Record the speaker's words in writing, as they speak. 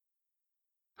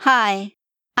Hi,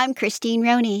 I'm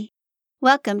Rayne.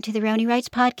 Welcome to the Rayne Writes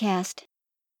podcast.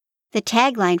 The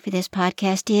tagline for this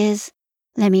podcast is,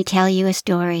 "Let me tell you a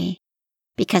story,"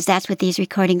 because that's what these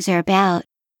recordings are about,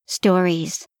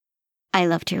 stories. I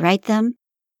love to write them,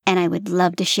 and I would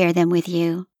love to share them with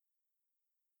you.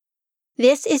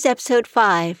 This is episode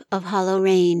 5 of Hollow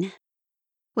Rain.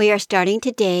 We are starting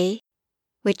today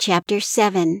with chapter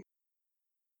 7.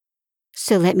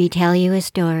 So let me tell you a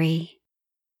story.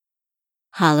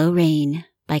 Hollow Rain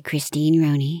by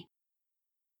Rayne.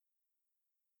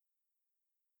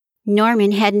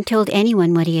 Norman hadn't told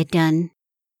anyone what he had done,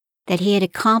 that he had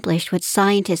accomplished what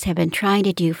scientists have been trying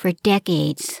to do for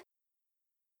decades.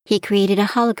 He created a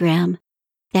hologram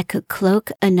that could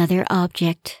cloak another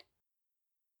object.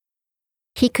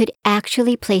 He could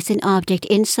actually place an object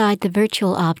inside the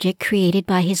virtual object created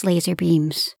by his laser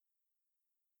beams.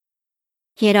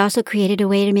 He had also created a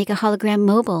way to make a hologram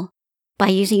mobile by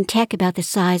using tech about the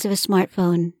size of a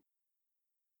smartphone.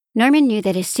 Norman knew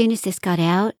that as soon as this got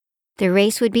out, the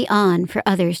race would be on for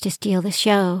others to steal the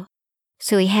show,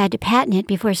 so he had to patent it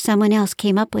before someone else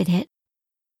came up with it,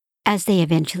 as they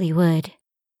eventually would.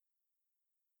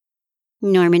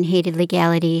 Norman hated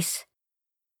legalities.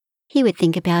 He would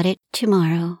think about it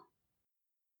tomorrow.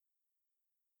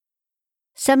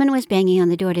 Someone was banging on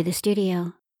the door to the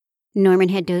studio. Norman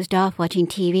had dozed off watching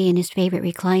TV in his favorite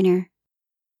recliner.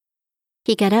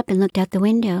 He got up and looked out the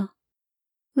window.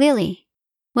 Lilli,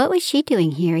 what was she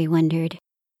doing here, he wondered.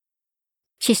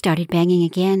 She started banging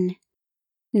again.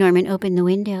 Norman opened the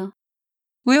window.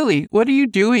 Lilli, what are you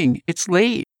doing? It's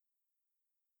late.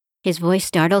 His voice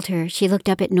startled her. She looked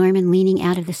up at Norman leaning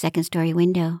out of the second-story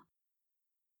window.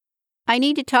 I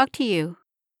need to talk to you.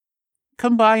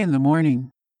 Come by in the morning.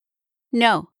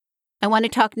 No, I want to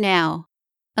talk now,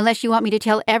 unless you want me to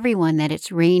tell everyone that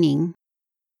it's raining.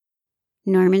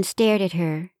 Norman stared at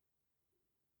her.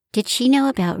 Did she know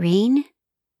about Rayne?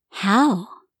 How?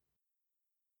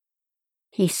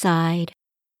 He sighed.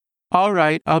 All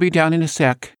right, I'll be down in a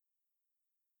sec.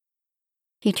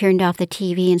 He turned off the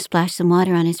TV and splashed some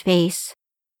water on his face.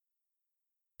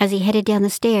 As he headed down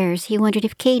the stairs, he wondered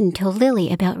if Kaden told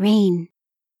Lilli about Rayne.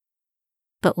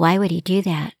 But why would he do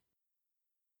that?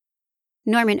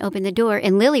 Norman opened the door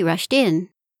and Lilli rushed in.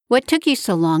 What took you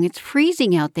so long? It's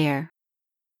freezing out there.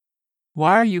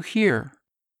 Why are you here?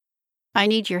 I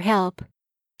need your help.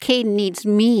 Kaden needs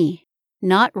me,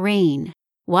 not Rayne.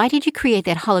 Why did you create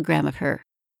that hologram of her?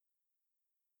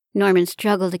 Norman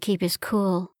struggled to keep his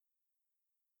cool.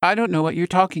 I don't know what you're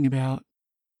talking about.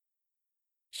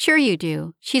 Sure you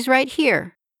do. She's right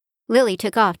here. Lilli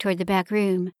took off toward the back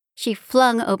room. She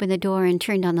flung open the door and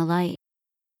turned on the light.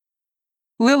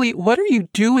 Lilli, what are you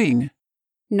doing?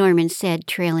 Norman said,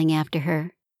 trailing after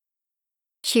her.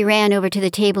 She ran over to the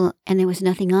table and there was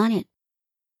nothing on it.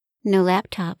 No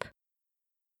laptop.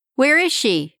 Where is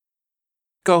she?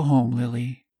 Go home,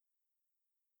 Lilli.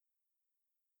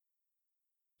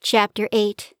 Chapter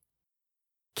 8.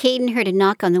 Kaden heard a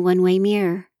knock on the one-way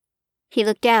mirror. He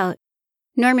looked out.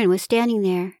 Norman was standing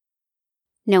there.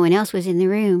 No one else was in the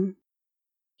room.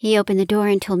 He opened the door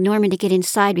and told Norman to get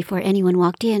inside before anyone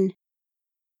walked in.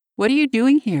 What are you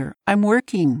doing here? I'm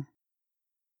working.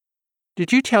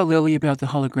 Did you tell Lilli about the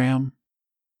hologram?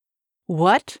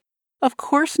 What? Of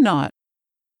course not.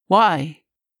 Why?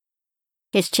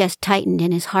 His chest tightened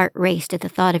and his heart raced at the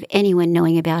thought of anyone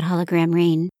knowing about hologram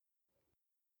Rayne.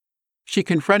 She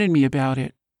confronted me about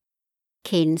it.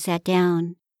 Kaden sat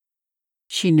down.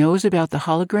 She knows about the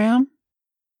hologram?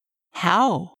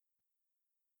 How?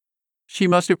 She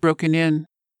must have broken in.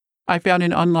 I found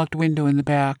an unlocked window in the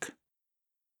back.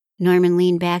 Norman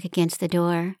leaned back against the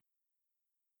door.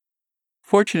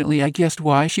 Fortunately, I guessed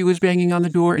why she was banging on the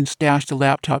door and stashed the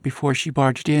laptop before she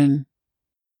barged in.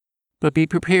 But be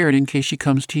prepared in case she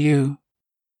comes to you.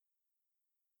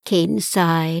 Kaden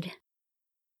sighed.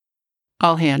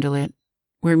 I'll handle it.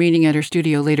 We're meeting at her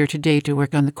studio later today to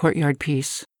work on the courtyard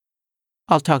piece.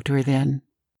 I'll talk to her then.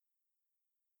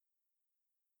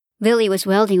 Lilli was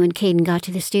welding when Kaden got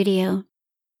to the studio.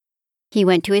 He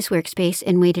went to his workspace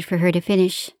and waited for her to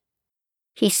finish.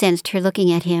 He sensed her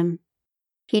looking at him.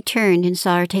 He turned and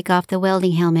saw her take off the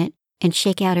welding helmet and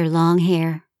shake out her long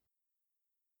hair.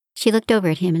 She looked over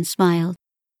at him and smiled.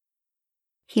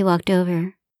 He walked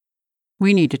over.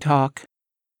 We need to talk.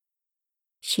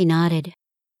 She nodded.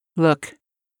 Look,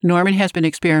 Norman has been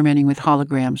experimenting with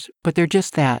holograms, but they're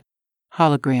just that,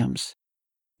 holograms.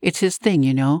 It's his thing,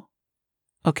 you know.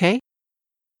 Okay?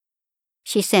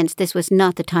 She sensed this was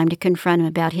not the time to confront him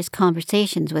about his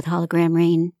conversations with hologram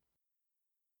Rayne.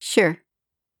 Sure.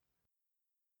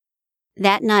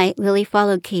 That night, Lilli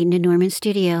followed Kaden to Norman's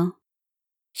studio.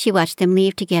 She watched them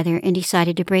leave together and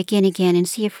decided to break in again and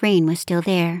see if Rayne was still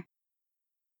there.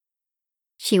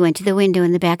 She went to the window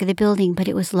in the back of the building, but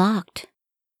it was locked.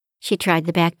 She tried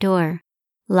the back door.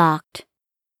 Locked.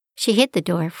 She hit the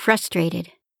door,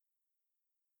 frustrated.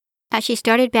 As she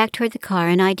started back toward the car,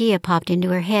 an idea popped into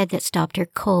her head that stopped her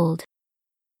cold.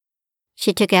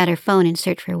 She took out her phone and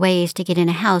searched for ways to get in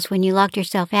a house when you locked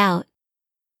yourself out.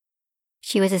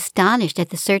 She was astonished at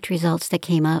the search results that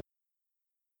came up.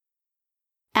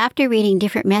 After reading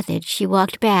different methods, she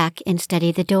walked back and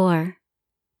studied the door.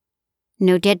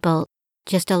 No deadbolt,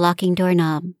 just a locking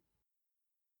doorknob.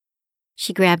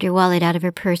 She grabbed her wallet out of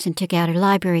her purse and took out her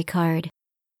library card.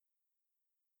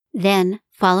 Then,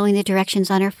 following the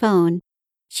directions on her phone,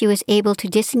 she was able to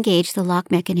disengage the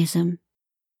lock mechanism.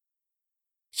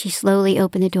 She slowly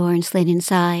opened the door and slid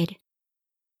inside,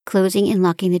 closing and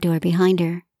locking the door behind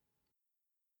her.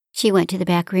 She went to the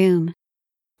back room.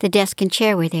 The desk and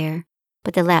chair were there,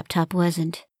 but the laptop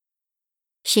wasn't.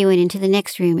 She went into the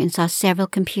next room and saw several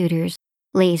computers,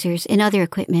 lasers, and other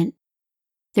equipment.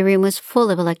 The room was full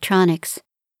of electronics.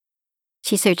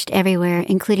 She searched everywhere,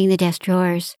 including the desk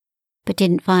drawers, but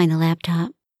didn't find the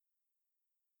laptop.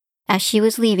 As she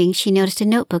was leaving, she noticed a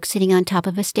notebook sitting on top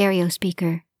of a stereo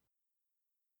speaker.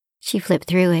 She flipped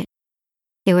through it.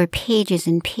 There were pages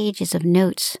and pages of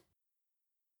notes.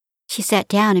 She sat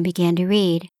down and began to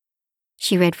read.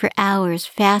 She read for hours,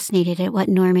 fascinated at what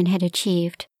Norman had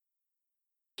achieved.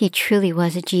 He truly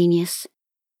was a genius.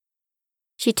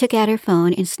 She took out her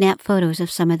phone and snapped photos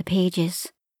of some of the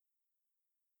pages.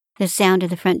 The sound of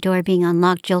the front door being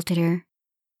unlocked jolted her.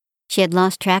 She had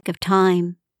lost track of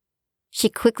time. She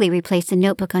quickly replaced the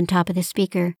notebook on top of the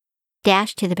speaker,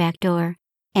 dashed to the back door,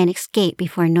 and escaped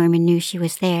before Norman knew she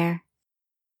was there.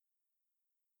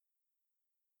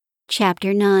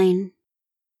 Chapter 9.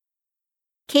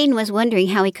 Kaden was wondering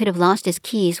how he could have lost his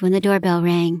keys when the doorbell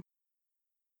rang.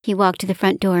 He walked to the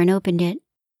front door and opened it.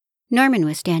 Norman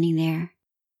was standing there.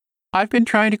 I've been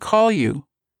trying to call you,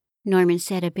 Norman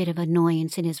said, a bit of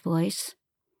annoyance in his voice.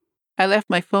 I left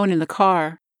my phone in the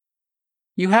car.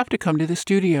 You have to come to the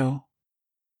studio.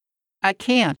 I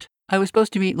can't. I was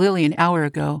supposed to meet Lilli an hour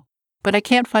ago, but I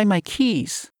can't find my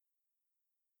keys.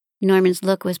 Norman's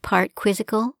look was part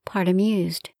quizzical, part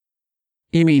amused.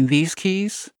 You mean these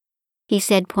keys? He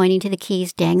said, pointing to the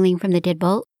keys dangling from the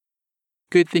deadbolt.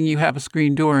 Good thing you have a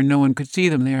screen door and no one could see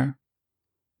them there.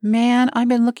 Man, I've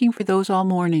been looking for those all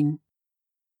morning.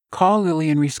 Call Lilli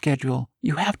and reschedule.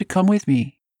 You have to come with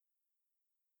me.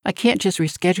 I can't just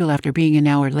reschedule after being an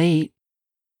hour late.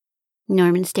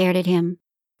 Norman stared at him,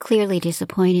 clearly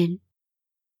disappointed.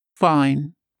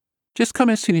 Fine. Just come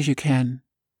as soon as you can.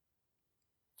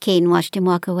 Kaden watched him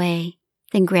walk away,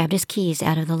 then grabbed his keys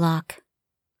out of the lock.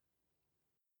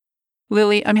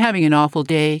 Lilli, I'm having an awful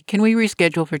day. Can we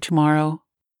reschedule for tomorrow?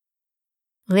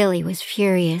 Lilli was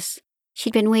furious.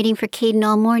 She'd been waiting for Kaden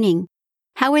all morning.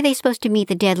 How were they supposed to meet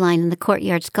the deadline in the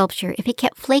courtyard sculpture if he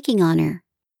kept flaking on her?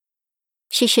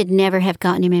 She should never have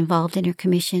gotten him involved in her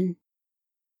commission.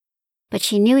 But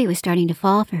she knew he was starting to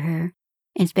fall for her,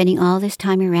 and spending all this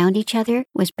time around each other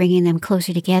was bringing them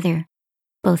closer together,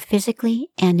 both physically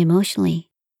and emotionally.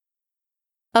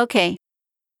 Okay.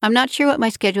 I'm not sure what my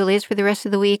schedule is for the rest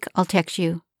of the week. I'll text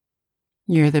you.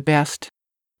 You're the best.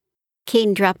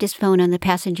 Kaden dropped his phone on the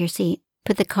passenger seat,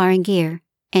 put the car in gear,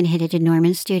 and headed to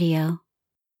Norman's studio.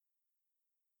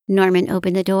 Norman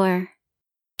opened the door.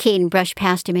 Kaden brushed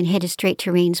past him and headed straight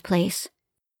to Rayne's place.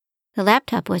 The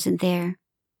laptop wasn't there.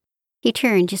 He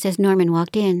turned just as Norman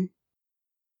walked in.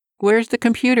 Where's the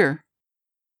computer?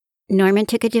 Norman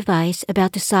took a device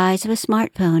about the size of a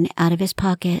smartphone out of his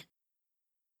pocket.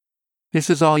 This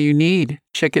is all you need.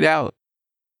 Check it out.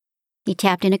 He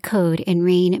tapped in a code and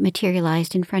Rayne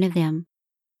materialized in front of them.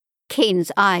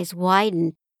 Kaden's eyes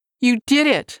widened. You did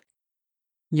it!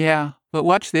 Yeah, but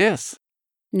watch this.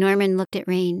 Norman looked at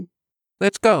Rayne.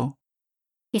 Let's go.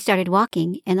 He started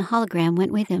walking, and the hologram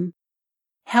went with him.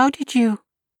 How did you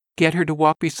get her to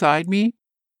walk beside me?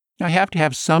 I have to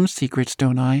have some secrets,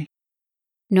 don't I?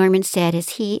 Norman said as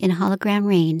he and hologram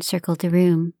Rayne circled the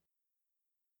room.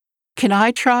 Can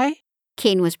I try?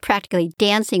 Kaden was practically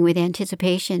dancing with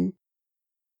anticipation.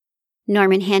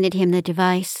 Norman handed him the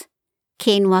device.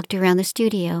 Kaden walked around the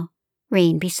studio,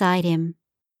 Rayne beside him.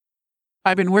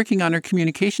 I've been working on her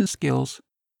communication skills.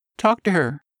 Talk to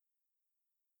her.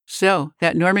 So,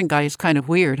 that Norman guy is kind of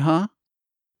weird, huh?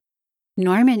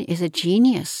 Norman is a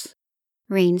genius,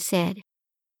 Rayne said.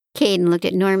 Kaden looked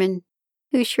at Norman,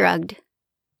 who shrugged.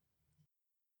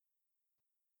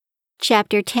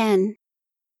 Chapter 10.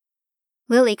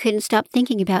 Lilli couldn't stop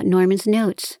thinking about Norman's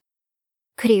notes.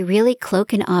 Could he really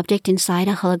cloak an object inside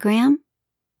a hologram?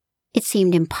 It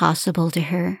seemed impossible to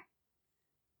her.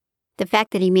 The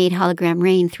fact that he made hologram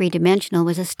Rayne three-dimensional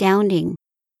was astounding.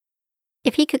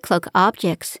 If he could cloak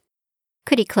objects,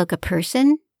 could he cloak a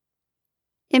person?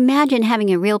 Imagine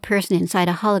having a real person inside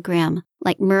a hologram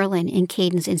like Merlin in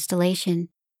Kaden's installation.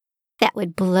 That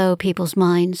would blow people's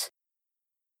minds.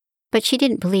 But she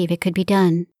didn't believe it could be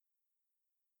done.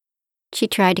 She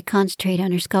tried to concentrate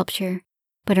on her sculpture,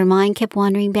 but her mind kept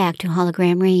wandering back to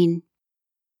hologram Rayne.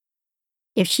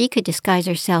 If she could disguise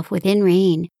herself within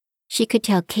Rayne, she could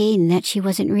tell Kaden that she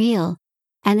wasn't real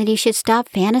and that he should stop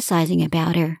fantasizing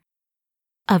about her.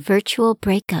 A virtual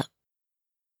breakup.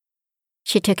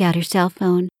 She took out her cell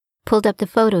phone, pulled up the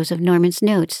photos of Norman's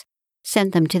notes,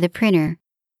 sent them to the printer,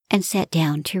 and sat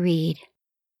down to read.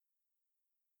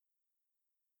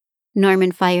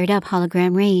 Norman fired up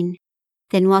hologram Rayne,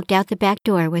 then walked out the back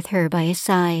door with her by his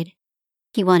side.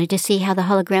 He wanted to see how the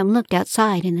hologram looked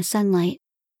outside in the sunlight.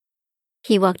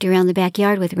 He walked around the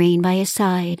backyard with Rayne by his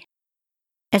side.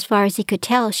 As far as he could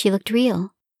tell, she looked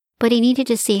real, but he needed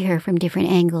to see her from different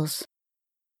angles.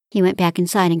 He went back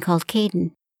inside and called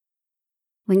Kaden.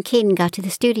 When Kaden got to the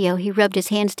studio, he rubbed his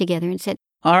hands together and said,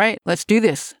 "All right, let's do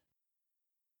this."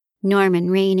 Norman,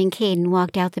 Rayne, and Kaden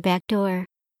walked out the back door.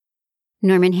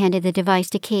 Norman handed the device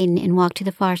to Kaden and walked to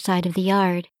the far side of the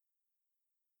yard.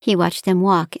 He watched them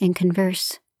walk and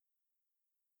converse.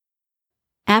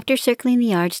 After circling the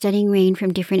yard studying Rayne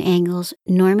from different angles,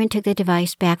 Norman took the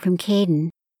device back from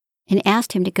Kaden and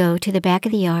asked him to go to the back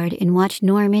of the yard and watch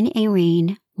Norman and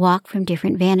Rayne walk from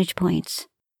different vantage points.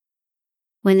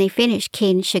 When they finished,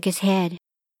 Kaden shook his head.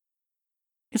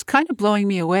 "It's kind of blowing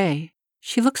me away.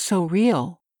 She looks so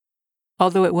real.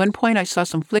 Although at one point I saw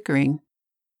some flickering.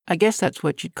 I guess that's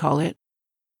what you'd call it."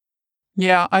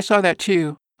 "Yeah, I saw that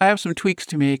too. I have some tweaks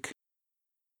to make."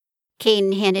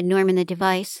 Kaden handed Norman the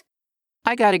device.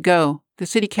 "I gotta go. The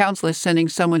city council is sending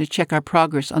someone to check our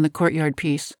progress on the courtyard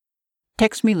piece.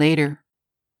 Text me later."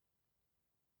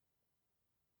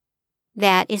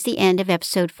 That is the end of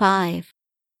episode 5.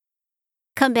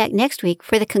 Come back next week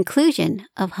for the conclusion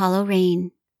of Hollow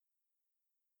Rayne.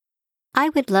 I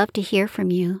would love to hear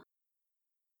from you.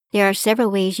 There are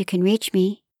several ways you can reach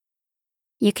me.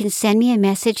 You can send me a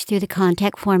message through the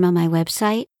contact form on my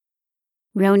website,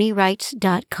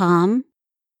 ronewrites.com,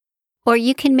 or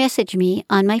you can message me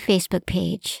on my Facebook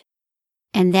page,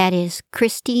 and that is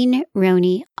Christine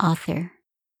Roney Author.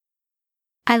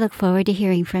 I look forward to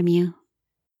hearing from you.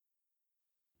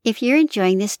 If you're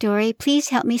enjoying this story, please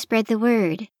help me spread the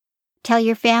word. Tell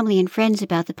your family and friends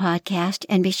about the podcast,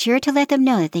 and be sure to let them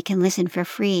know that they can listen for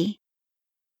free.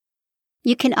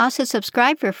 You can also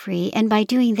subscribe for free, and by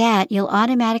doing that, you'll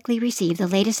automatically receive the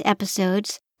latest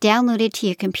episodes downloaded to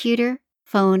your computer,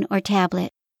 phone, or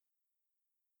tablet.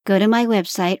 Go to my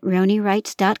website,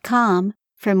 ronewrites.com,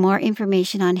 for more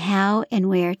information on how and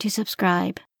where to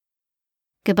subscribe.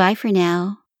 Goodbye for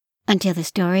now, until the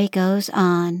story goes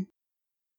on.